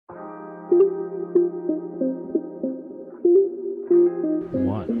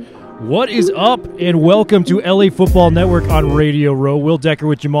What is up, and welcome to LA Football Network on Radio Row. Will Decker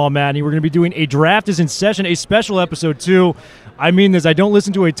with Jamal Madney. We're going to be doing a Draft is in Session, a special episode too. I mean this, I don't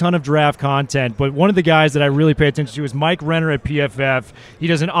listen to a ton of draft content, but one of the guys that I really pay attention to is Mike Renner at PFF. He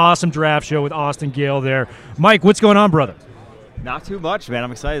does an awesome draft show with Austin Gale there. Mike, what's going on, brother? Not too much, man.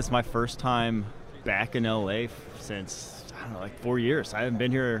 I'm excited. It's my first time back in LA since, I don't know, like 4 years. I haven't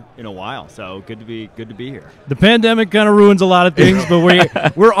been here in a while, so good to be here. The pandemic kind of ruins a lot of things, but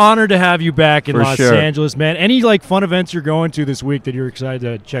we're honored to have you back in Los Angeles, man. Any like fun events you're going to this week that you're excited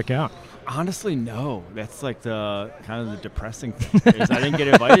to check out? Honestly, no. That's like the kind of the depressing thing is I didn't get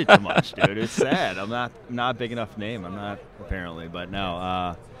invited too much, dude. It's sad. I'm not a big enough name. I'm not, apparently, but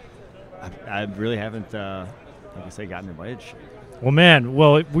no. I really haven't, like I say, gotten invited. Well, man,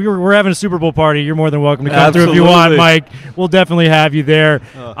 we're having a Super Bowl party. You're more than welcome to come through if you want, Mike. We'll definitely have you there.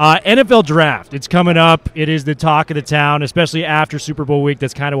 NFL Draft, it's coming up. It is the talk of the town, especially after Super Bowl week.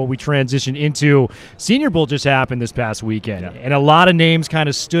 That's kind of what we transition into. Senior Bowl just happened this past weekend, and a lot of names kind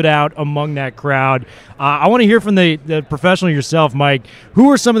of stood out among that crowd. I want to hear from the professional yourself, Mike.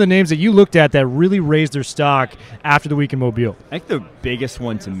 Who are some of the names that you looked at that really raised their stock after the week in Mobile? I think the biggest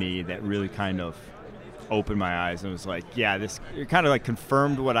one to me that really kind of opened my eyes and was like, yeah, this kind of like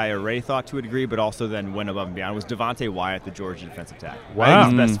confirmed what I already thought to a degree, but also then went above and beyond, was Devontae Wyatt, the Georgia defensive tackle. Wow. I think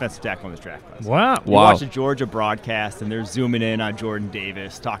he's the best defensive tackle in this draft class. Wow. You watch the Georgia broadcast, and they're zooming in on Jordan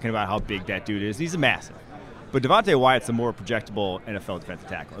Davis, talking about how big that dude is. He's a massive. But Devontae Wyatt's a more projectable NFL defensive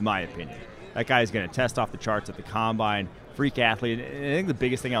tackle, in my opinion. That guy's going to test off the charts at the combine, freak athlete. And I think the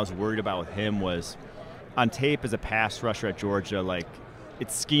biggest thing I was worried about with him was on tape as a pass rusher at Georgia, like,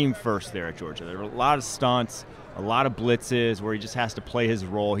 it's scheme first there at Georgia. There were a lot of stunts, a lot of blitzes where he just has to play his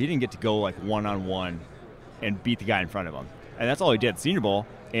role. He didn't get to go like one-on-one and beat the guy in front of him. And that's all he did at the Senior Bowl.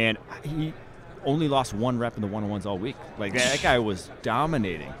 And he only lost one rep in the one-on-ones all week. Like that guy was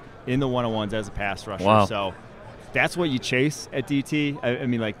dominating in the one-on-ones as a pass rusher. Wow. So that's what you chase at DT. I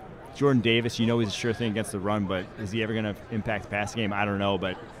mean, like Jordan Davis, you know he's a sure thing against the run, but is he ever going to impact the passing game? I don't know.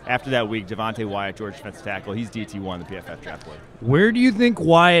 But after that week, Devontae Wyatt, Georgia defensive tackle, he's DT1, the PFF draft board. Where do you think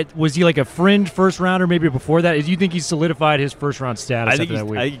Wyatt, was he like a fringe first rounder maybe before that? Do you think he solidified his first round status after that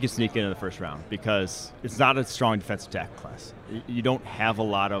week? I think he can sneak into the first round because it's not a strong defensive tackle class. You don't have a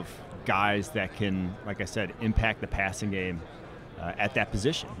lot of guys that can, like I said, impact the passing game at that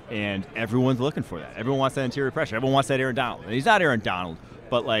position. And everyone's looking for that. Everyone wants that interior pressure. Everyone wants that Aaron Donald. And he's not Aaron Donald,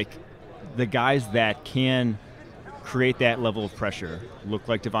 but like the guys that can create that level of pressure look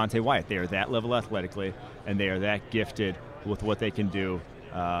like Devontae Wyatt. They are that level athletically, and they are that gifted with what they can do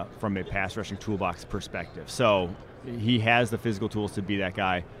from a pass rushing toolbox perspective. So he has the physical tools to be that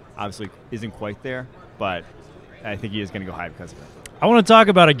guy. Obviously isn't quite there, but I think he is going to go high because of it. I want to talk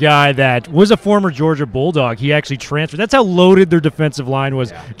about a guy that was a former Georgia Bulldog. He actually transferred. That's how loaded their defensive line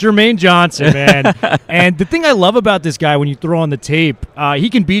was. Yeah. Jermaine Johnson, man. And the thing I love about this guy when you throw on the tape, he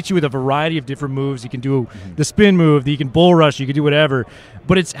can beat you with a variety of different moves. He can do the spin move. He can bull rush. He can do whatever.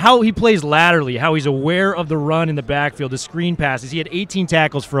 But it's how he plays laterally, how he's aware of the run in the backfield, the screen passes. He had 18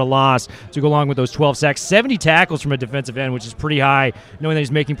 tackles for a loss to go along with those 12 sacks, 70 tackles from a defensive end, which is pretty high, knowing that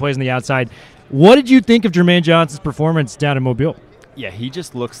he's making plays on the outside. What did you think of Jermaine Johnson's performance down in Mobile? Yeah, he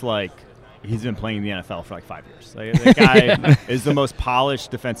just looks like he's been playing in the NFL for like 5 years. Like, that guy is the most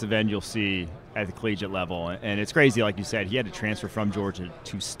polished defensive end you'll see at the collegiate level. And it's crazy, like you said, he had to transfer from Georgia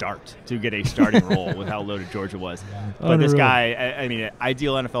to get a starting role with how loaded Georgia was. But this guy, I mean,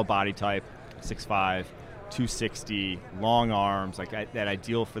 ideal NFL body type, 6'5", 260, long arms, like that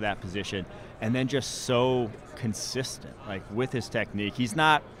ideal for that position. And then just so consistent, like with his technique. He's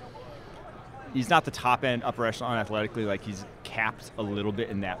not the top end upper echelon athletically. Like he's capped a little bit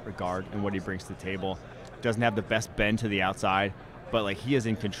in that regard and what he brings to the table. Doesn't have the best bend to the outside, but like he is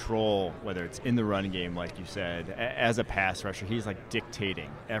in control, whether it's in the running game, like you said, as a pass rusher. He's like dictating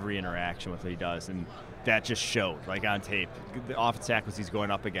every interaction with what he does, and that just showed like on tape. The offensive tackles he's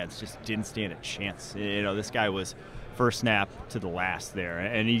going up against just didn't stand a chance. You know, this guy was first snap to the last there,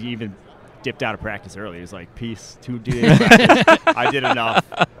 and he even dipped out of practice early. He was like, peace, 2 days practice. I did enough.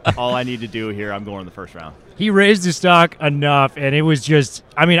 All I need to do here, I'm going in the first round. He raised his stock enough, and it was just,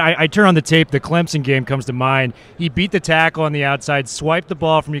 I mean, I turn on the tape, the Clemson game comes to mind. He beat the tackle on the outside, swiped the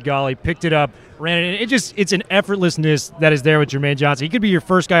ball from Ugali, picked it up, ran it. It's an effortlessness that is there with Jermaine Johnson. He could be your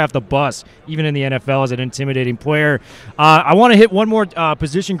first guy off the bus, even in the NFL, as an intimidating player. I want to hit one more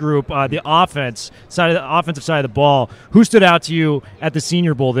position group, the offensive side of the ball. Who stood out to you at the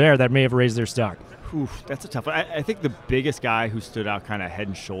Senior Bowl there that may have raised their stock? Oof, that's a tough one. I think the biggest guy who stood out kind of head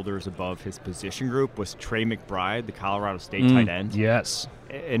and shoulders above his position group was Trey McBride, the Colorado State tight end. Yes.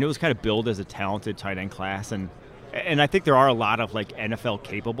 And it was kind of billed as a talented tight end class. And I think there are a lot of like NFL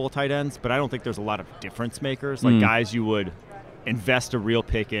capable tight ends, but I don't think there's a lot of difference makers, like guys you would invest a real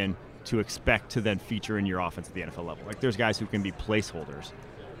pick in to expect to then feature in your offense at the NFL level. Like there's guys who can be placeholders,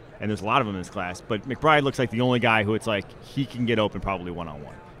 and there's a lot of them in this class, but McBride looks like the only guy who it's like he can get open probably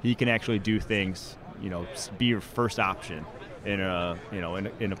one-on-one. He can actually do things, be your first option in a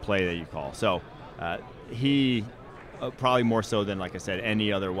play that you call. So he probably more so than, like I said,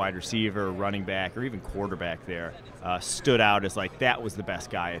 any other wide receiver, running back, or even quarterback there stood out as like that was the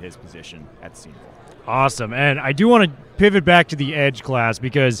best guy at his position at the Senior Bowl. Awesome. And I do want to pivot back to the edge class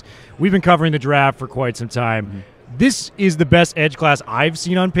because we've been covering the draft for quite some time. Mm-hmm. This is the best edge class I've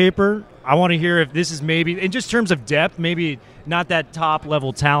seen on paper. I want to hear if this is maybe, in just terms of depth, maybe not that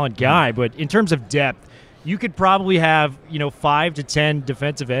top-level talent guy, but in terms of depth, you could probably have 5 to 10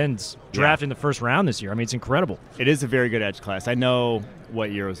 defensive ends drafted in the first round this year. I mean, it's incredible. It is a very good edge class. I know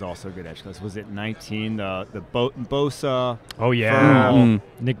what year was also a good edge class. Was it 19? The Bosa. Oh yeah, Ferrell,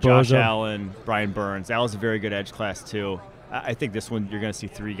 Nick Josh Bosa, Allen, Brian Burns. That was a very good edge class too. I think this one you're going to see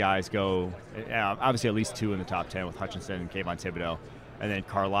 3 guys go. Obviously, at least 2 in the top 10 with Hutchinson and Kayvon Thibodeau. And then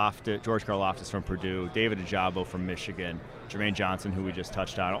George Karlaftis from Purdue, David Ojabo from Michigan, Jermaine Johnson, who we just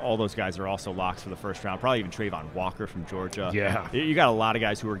touched on. All those guys are also locks for the first round. Probably even Trayvon Walker from Georgia. Yeah. You got a lot of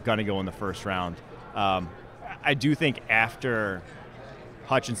guys who are going to go in the first round. I do think after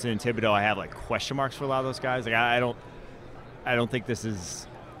Hutchinson and Thibodeau, I have like question marks for a lot of those guys. Like I don't think this is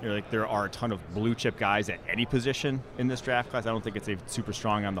there are a ton of blue chip guys at any position in this draft class. I don't think it's super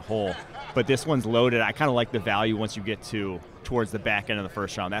strong on the whole, but this one's loaded. I kind of like the value once you get towards the back end of the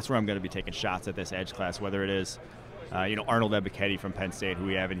first round. That's where I'm going to be taking shots at this edge class, whether it is Arnold Ebiketie from Penn State, who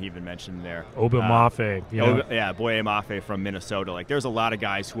we haven't even mentioned there. Oba Mafe. Boye Mafe from Minnesota. Like there's a lot of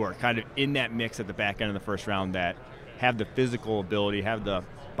guys who are kind of in that mix at the back end of the first round that have the physical ability, have the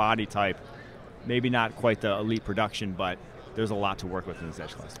body type, maybe not quite the elite production, but there's a lot to work with in this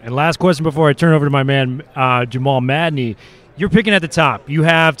edge class. And last question before I turn over to my man Jamal Madney. You're picking at the top. You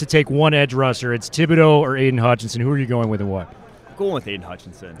have to take one edge rusher. It's Thibodeau or Aiden Hutchinson. Who are you going with and what? I'm going with Aiden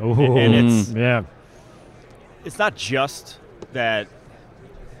Hutchinson. Ooh, and it's not just that.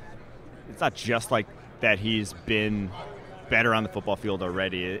 It's not just like that he's been better on the football field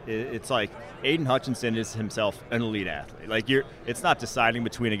already. It's like Aiden Hutchinson is himself an elite athlete. Like it's not deciding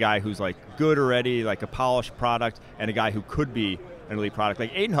between a guy who's like good already, like a polished product, and a guy who could be an elite product.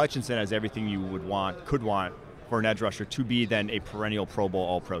 Like Aiden Hutchinson has everything you could want for an edge rusher to be then a perennial Pro Bowl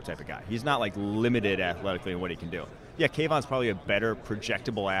All-Pro type of guy. He's not like limited athletically in what he can do. Yeah, Kayvon's probably a better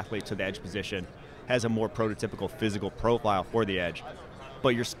projectable athlete to the edge position, has a more prototypical physical profile for the edge.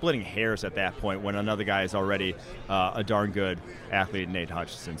 But you're splitting hairs at that point when another guy is already a darn good athlete in Aiden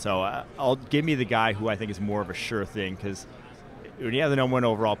Hutchinson. So give me the guy who I think is more of a sure thing, because when you have the number 1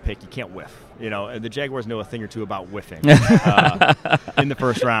 overall pick, you can't whiff. The Jaguars know a thing or two about whiffing in the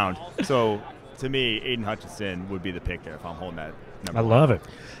first round. So to me, Aiden Hutchinson would be the pick there if I'm holding that number. I love it.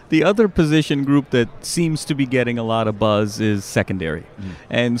 The other position group that seems to be getting a lot of buzz is secondary.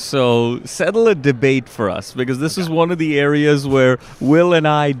 And so settle a debate for us, because this is one of the areas where Will and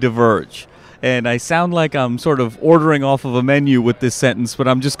I diverge. And I sound like I'm sort of ordering off of a menu with this sentence, but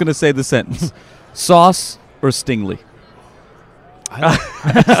I'm just going to say the sentence. Sauce or Stingley?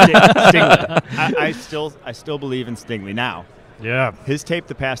 Stingley. I still believe in Stingley now. Yeah. His tape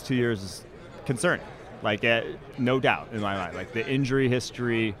the past 2 years is concerning. Like, no doubt in my mind. Like, the injury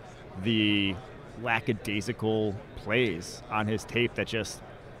history, the lackadaisical plays on his tape that just,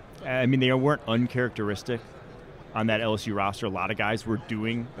 they weren't uncharacteristic on that LSU roster. A lot of guys were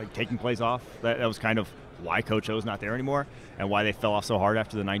taking plays off. That was kind of why Coach O's not there anymore and why they fell off so hard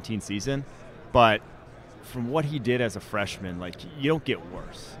after the 19 season. But from what he did as a freshman, like, you don't get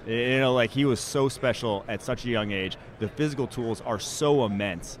worse. He was so special at such a young age. The physical tools are so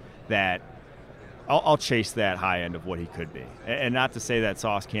immense that I'll chase that high end of what he could be. And not to say that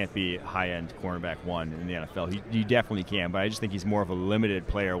Sauce can't be high-end cornerback 1 in the NFL. He definitely can, but I just think he's more of a limited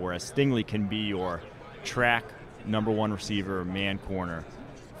player, whereas Stingley can be your track number 1 receiver, man corner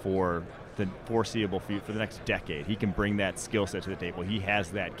for the foreseeable future, for the next decade. He can bring that skill set to the table. He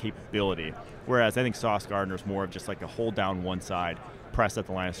has that capability. Whereas I think Sauce Gardner is more of just like a hold down one side, press at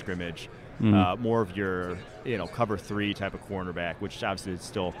the line of scrimmage, more of your cover 3 type of cornerback, which obviously is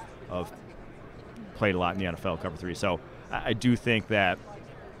still played a lot in the NFL, cover 3. So I do think that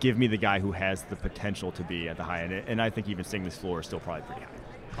give me the guy who has the potential to be at the high end, and I think even Stingley's floor is still probably pretty high.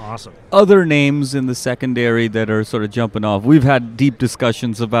 Awesome. Other names in the secondary that are sort of jumping off. We've had deep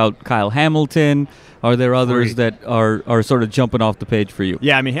discussions about Kyle Hamilton. Are there others that are sort of jumping off the page for you?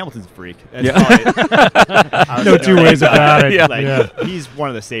 Yeah, I mean, Hamilton's a freak. That's Yeah. No two ways about it. He's one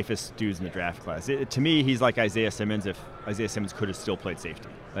of the safest dudes in the draft class. To me, he's like Isaiah Simmons if Isaiah Simmons could have still played safety.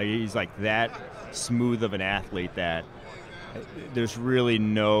 Like, he's like that smooth of an athlete that there's really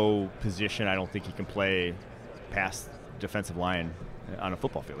no position I don't think he can play past defensive line on a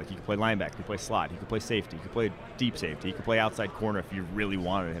football field. Like, he could play linebacker, he could play slot, he could play safety, he could play deep safety, he could play outside corner if you really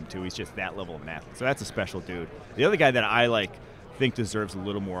wanted him to. He's just that level of an athlete. So that's a special dude. The other guy that I think deserves a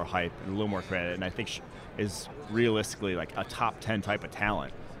little more hype and a little more credit, and I think is realistically like a top 10 type of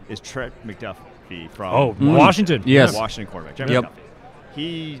talent, is Trent McDuffie from Washington. Yes. Washington quarterback. Trent McDuffie.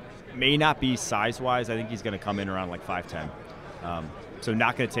 He may not be size-wise. I think he's going to come in around like 5'10". So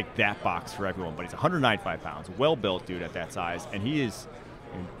not going to tick that box for everyone, but he's 195 pounds, well-built dude at that size, and he is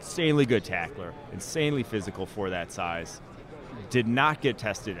an insanely good tackler, insanely physical for that size. Did not get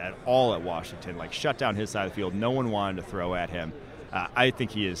tested at all at Washington, like shut down his side of the field. No one wanted to throw at him. I think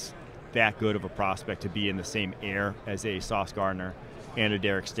he is that good of a prospect to be in the same air as a Sauce Gardner and a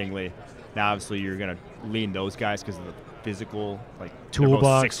Derek Stingley. Now, obviously, you're going to lean those guys because of the physical, like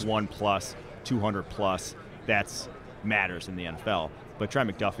toolbox, 6'1 plus, 200 plus. That's matters in the NFL. But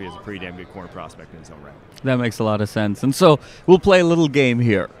Trent McDuffie is a pretty damn good corner prospect in his own right. That makes a lot of sense. And so we'll play a little game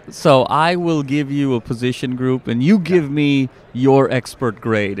here. So I will give you a position group, and you give me your expert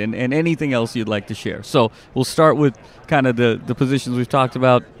grade and anything else you'd like to share. So we'll start with kind of the positions we've talked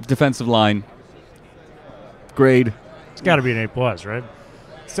about. Defensive line, grade. It's got to be an A+, right?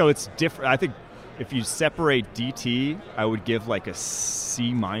 So it's different. I think if you separate DT, I would give like a C-.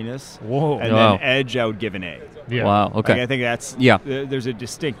 Whoa. And then edge, I would give an A. Yeah. Wow. Okay. Like, I think that's there's a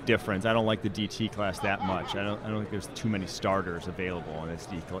distinct difference. I don't like the DT class that much. I don't think there's too many starters available in this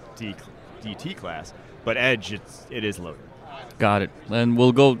DT class. But edge, it is loaded. Got it. And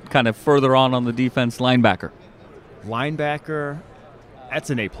we'll go kind of further on the defense. Linebacker. Linebacker, that's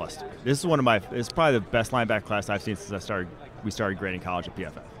an A+. This is it's probably the best linebacker class I've seen since we started grading college at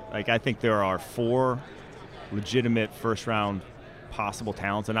PFF. Like, I think there are 4 legitimate first-round possible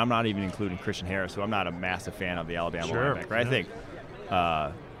talents, and I'm not even including Christian Harris, who I'm not a massive fan of, the Alabama linebacker. Yeah. I think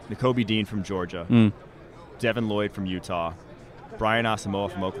Nakobe Dean from Georgia, Devin Lloyd from Utah, Brian Asamoah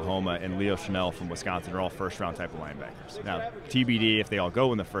from Oklahoma, and Leo Chanel from Wisconsin are all first-round type of linebackers. Now, TBD if they all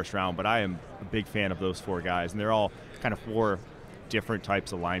go in the first round, but I am a big fan of those 4 guys, and they're all kind of 4 different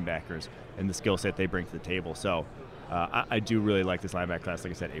types of linebackers and the skill set they bring to the table. So I do really like this linebacker class.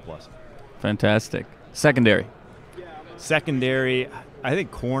 Like I said, A+. Fantastic. Secondary, I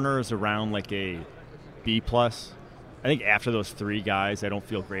think corner is around like a B+. I think after those 3 guys, I don't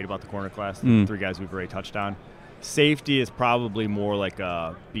feel great about the corner class. The 3 guys we've already touched on. Safety is probably more like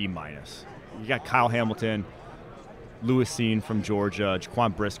a B-. You got Kyle Hamilton, Lewis Seen from Georgia,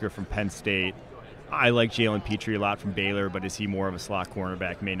 Jaquan Brisker from Penn State. I like Jalen Petrie a lot from Baylor, but is he more of a slot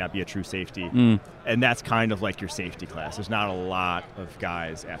cornerback? May not be a true safety. And that's kind of like your safety class. There's not a lot of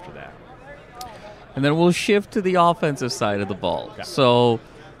guys after that. And then we'll shift to the offensive side of the ball. Okay. So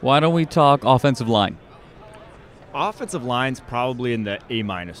why don't we talk offensive line? Offensive line's probably in the A-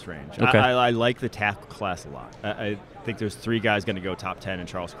 range. Okay. I like the tackle class a lot. I think there's 3 guys going to go top 10 in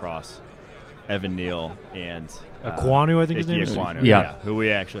Charles Cross, Evan Neal, and Aquanu, I think his name is. Aquanu, yeah, who we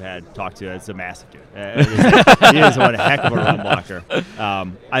actually had talked to. It's a massive dude. He is one heck of a run blocker.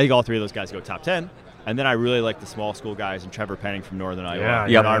 I think all 3 of those guys go top 10. And then I really like the small school guys, and Trevor Penning from Northern Iowa,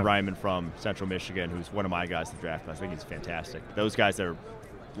 Bernard Ryman from Central Michigan, who's one of my guys in the draft class. I think he's fantastic. Those guys are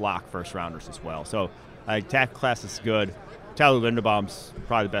lock first-rounders as well. So I think tackle class is good. Tyler Linderbaum's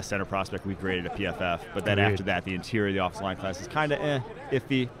probably the best center prospect we graded at PFF. But then after that, the interior of the offensive line class is kind of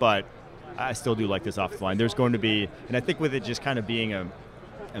iffy, but I still do like this offensive line. There's going to be, and I think with it just kind of being a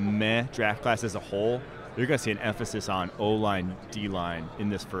meh draft class as a whole, you're going to see an emphasis on O-line, D-line in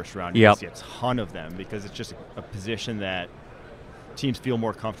this first round. You're going to see a ton of them because it's just a position that teams feel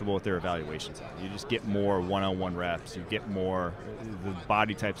more comfortable with their evaluations on. You just get more one-on-one reps. You get more – the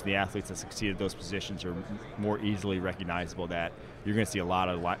body types of the athletes that succeed at those positions are more easily recognizable that you're going to see a lot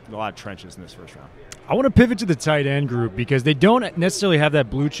of trenches in this first round. I want to pivot to the tight end group because they don't necessarily have that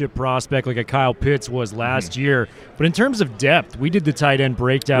blue chip prospect like a Kyle Pitts was last year. But in terms of depth, we did the tight end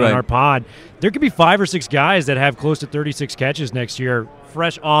breakdown in our pod. There could be 5 or 6 guys that have close to 36 catches next year,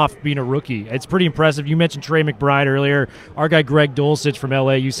 fresh off being a rookie. It's pretty impressive. You mentioned Trey McBride earlier. Our guy Greg Dulcich from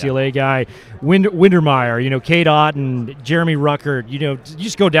LA, UCLA guy. Windermeyer, Kate Otten, Jeremy Ruckert. You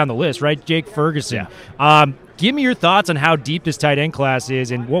just go down the list, right? Jake Ferguson. Give me your thoughts on how deep this tight end class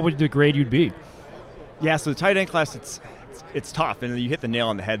is and what would the grade you'd be? Yeah, so the tight end class, it's it's tough, and you hit the nail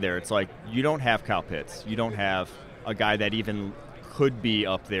on the head there. It's like you don't have Kyle Pitts, you don't have a guy that even could be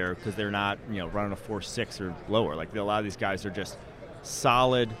up there because they're not running a 4.6 or lower. Like a lot of these guys are just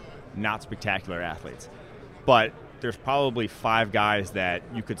solid, not spectacular athletes. But there's probably 5 guys that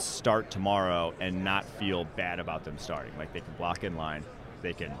you could start tomorrow and not feel bad about them starting. Like they can block in line,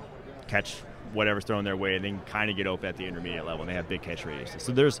 they can catch whatever's thrown their way, and then kind of get open at the intermediate level, and they have big catch radiuses.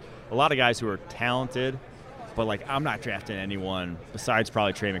 So there's a lot of guys who are talented, but like I'm not drafting anyone besides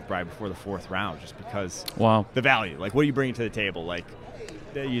probably Trey McBride before the 4th round, just because the value. Like, what are you bringing to the table? Like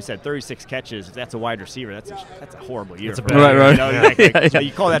you said, 36 catches. If that's a wide receiver, that's a horrible year. Right.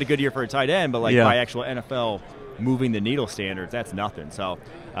 You call that a good year for a tight end, but like by actual NFL moving the needle standards, that's nothing. So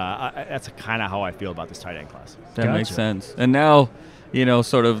that's kind of how I feel about this tight end class. That makes sense. And now,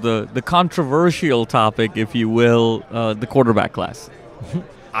 sort of the controversial topic, if you will, the quarterback class.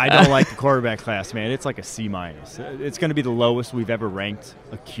 I don't like the quarterback class, man. It's like a C-. It's going to be the lowest we've ever ranked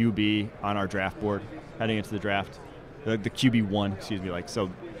a QB on our draft board heading into the draft. The QB1, excuse me.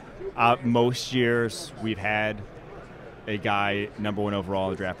 Most years we've had a guy number 1 overall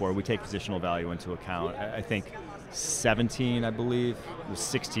on the draft board. We take positional value into account. I think 17, I believe. It was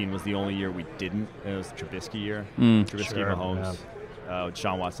 16 was the only year we didn't. It was the Trubisky year. Trubisky, Mahomes,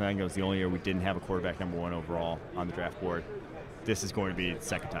 Deshaun Watson. I think it was the only year we didn't have a quarterback number 1 overall on the draft board. This is going to be the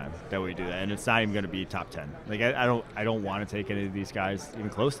second time that we do that, and it's not even going to be top 10. Like I don't want to take any of these guys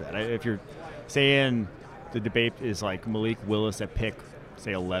even close to that. If you're saying the debate is like Malik Willis at pick,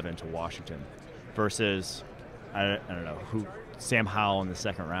 say 11 to Washington, versus I don't know who, Sam Howell in the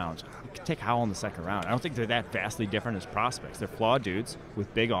 2nd round. You could take Howell in the 2nd round. I don't think they're that vastly different as prospects. They're flawed dudes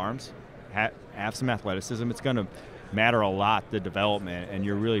with big arms, have some athleticism. It's going to matter a lot, the development, and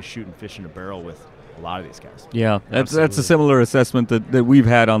you're really shooting fish in a barrel with a lot of these guys. Yeah, that's a similar assessment that we've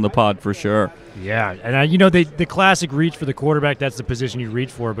had on the pod for sure. Yeah, and the classic reach for the quarterback, that's the position you reach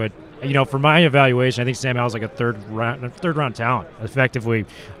for. But for my evaluation, I think Sam Howell's like a third round talent, effectively.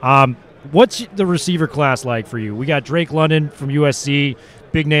 What's the receiver class like for you? We got Drake London from USC,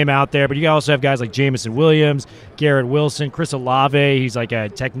 big name out there, but you also have guys like Jamison Williams, Garrett Wilson, Chris Olave. He's like a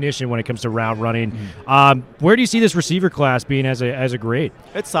technician when it comes to route running. Where do you see this receiver class being as a grade?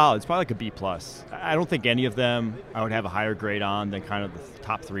 It's solid. It's probably like a B+. I don't think any of them I would have a higher grade on than kind of the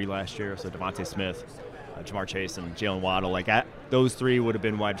top 3 last year. So Devontae Smith, Jamar Chase, and Jalen Waddle. Those 3 would have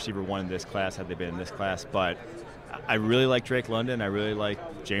been wide receiver 1 in this class had they been in this class. But I really like Drake London. I really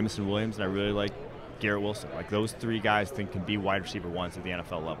like Jamison Williams, and I really like Garrett Wilson. Like those 3 guys can be wide receiver 1s at the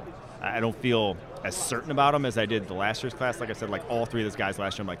NFL level. I don't feel as certain about them as I did the last year's class. Like I said, like all 3 of those guys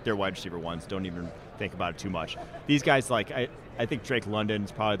last year, I'm like, they're wide receiver 1s. Don't even think about it too much. These guys, I think Drake London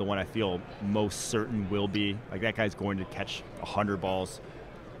is probably the one I feel most certain will be. Like that guy's going to catch 100 balls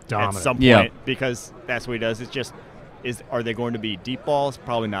at some point because that's what he does. It's just, are they going to be deep balls?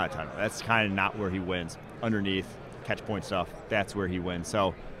 Probably not a ton. That's kind of not where he wins. Underneath, catch point stuff, that's where he wins.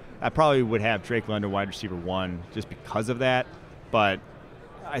 So I probably would have Drake London wide receiver 1 just because of that, but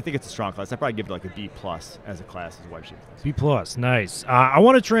I think it's a strong class. I'd probably give it like a B+ as a class as a wide receiver class. B+, nice. I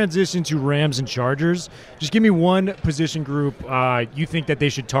want to transition to Rams and Chargers. Just give me one position group you think that they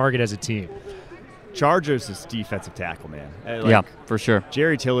should target as a team. Chargers is defensive tackle, man. Yeah, for sure.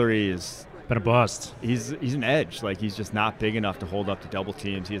 Jerry Tillery is been a bust. He's an edge. Like he's just not big enough to hold up to double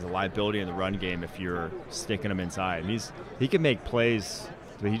teams. He has a liability in the run game if you're sticking him inside. And he can make plays,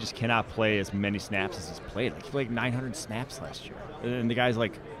 but he just cannot play as many snaps as he's played. Like he played 900 snaps last year, and the guy's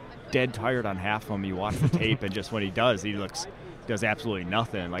like dead tired on half of them. You watch the tape, and just when he does absolutely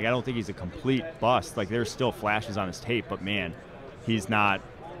nothing. Like I don't think he's a complete bust. Like there's still flashes on his tape, but man, he's not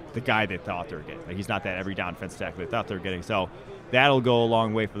the guy they thought they were getting. Like he's not that every down defensive tackle they thought they were getting. So that'll go a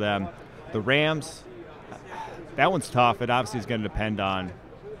long way for them. The Rams, that one's tough. It obviously is going to depend on.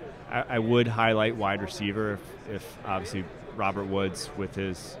 I would highlight wide receiver if obviously Robert Woods with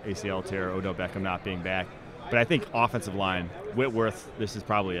his ACL tear, Odell Beckham not being back. But I think offensive line, Whitworth, this is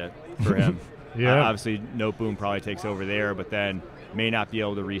probably it for him. Obviously, No Boom probably takes over there, but then may not be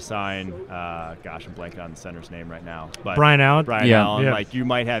able to re-sign. I'm blanking on the center's name right now. But Brian Allen. Allen. Yeah. Like you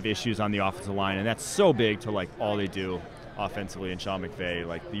might have issues on the offensive line, and that's so big to like all they do offensively. And Sean McVay,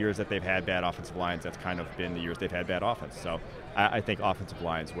 like the years that they've had bad offensive lines, that's kind of been the years they've had bad offense. So I think offensive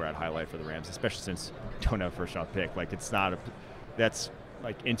line is where I'd highlight for the Rams, especially since you don't have a first-round pick. Like it's not that's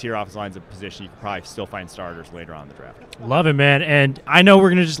like interior offensive line's a position you can probably still find starters later on in the draft. Love it, man. And I know we're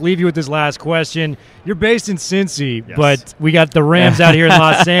going to just leave you with this last question. You're based in Cincy, Yes. but we got the Rams out here in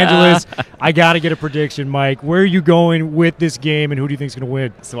Los Angeles. I got to get a prediction, Mike. Where are you going with this game, and who do you think is going to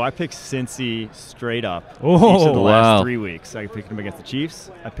win? So I picked Cincy straight up Oh, each of the wow. last 3 weeks. I picked them against the Chiefs,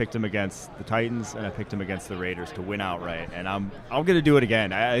 I picked them against the Titans, and I picked them against the Raiders to win outright. And I'm going to do it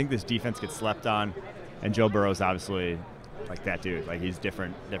again. I think this defense gets slept on, and Joe Burrow's obviously like that dude. Like he's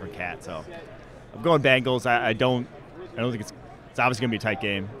different cat. So I'm going Bengals. I don't think it's obviously going to be a tight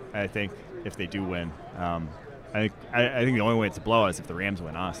game. I think if they do win, I think the only way it's a blowout is if the Rams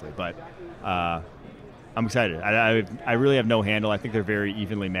win, honestly. But I'm excited. I really have no handle. I think they're very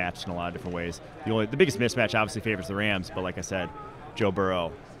evenly matched in a lot of different ways. The biggest mismatch obviously favors the Rams, but like I said, Joe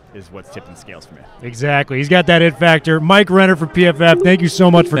Burrow is what's tipping the scales for me. Exactly. He's got that it factor. Mike Renner from PFF, thank you so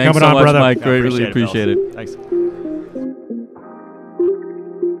much for Thanks coming so on, much, brother. Mike. I Really appreciate it. Thanks.